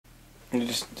And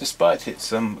despite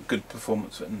its good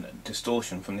performance and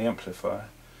distortion from the amplifier,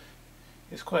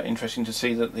 it's quite interesting to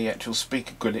see that the actual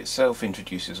speaker grill itself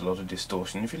introduces a lot of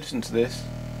distortion. If you listen to this,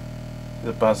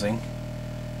 the buzzing,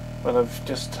 well, I've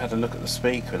just had a look at the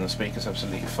speaker and the speaker's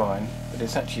absolutely fine, but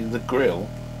it's actually the grill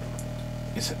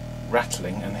is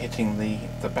rattling and hitting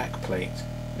the back plate.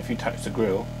 If you touch the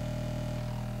grill,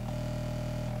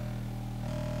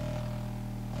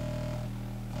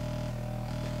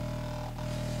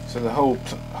 so the whole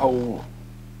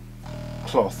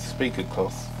cloth, speaker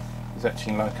cloth, is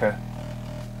actually like a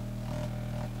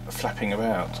flapping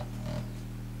about.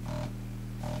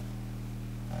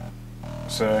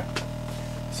 So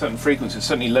certain frequencies,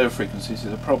 certainly low frequencies,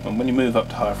 is a problem. When you move up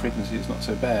to higher frequencies, it's not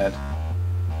so bad.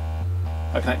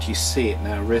 I can actually see it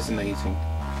now resonating.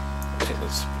 Okay,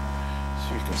 let's see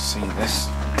if you can see this.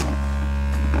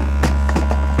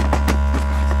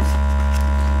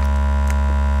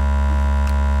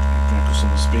 Focus on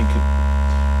the speaker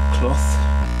cloth.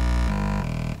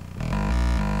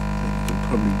 You can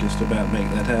probably just about make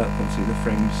that out. Obviously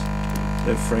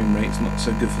the frame rate's not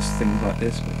so good for things like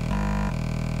this, but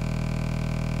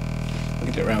I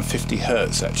get it around 50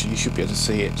 Hertz actually. You should be able to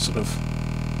see it sort of.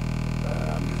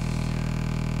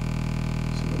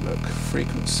 Let's have a look.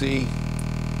 Frequency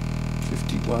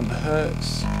 51 Hertz.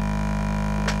 Is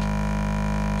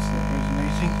that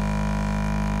resonating?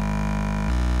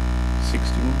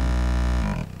 61.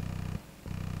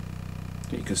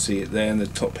 You can see it there in the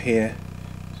top here.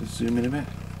 Just zoom in a bit.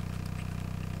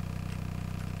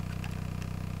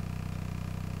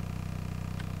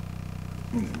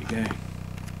 There we go.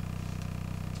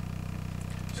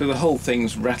 So the whole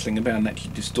thing's rattling about and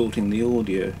actually distorting the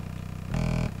audio.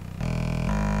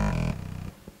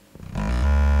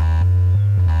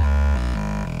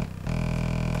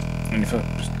 And if I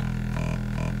just...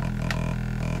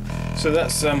 So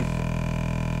that's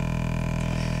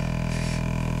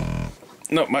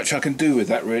not much I can do with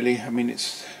that really. I mean,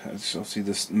 it's obviously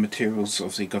the material's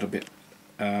obviously got a bit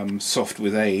soft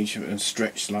with age and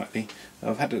stretched slightly.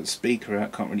 I've had a speaker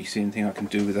out, can't really see anything I can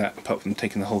do with that apart from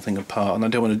taking the whole thing apart, and I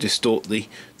don't want to distort the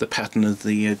pattern of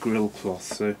the grill cloth,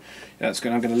 so I'm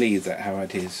going to leave that how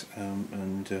it is,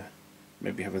 and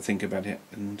maybe have a think about it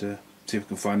and see if we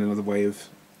can find another way of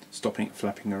stopping it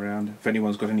flapping around. If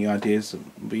anyone's got any ideas, it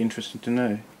would be interesting to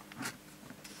know.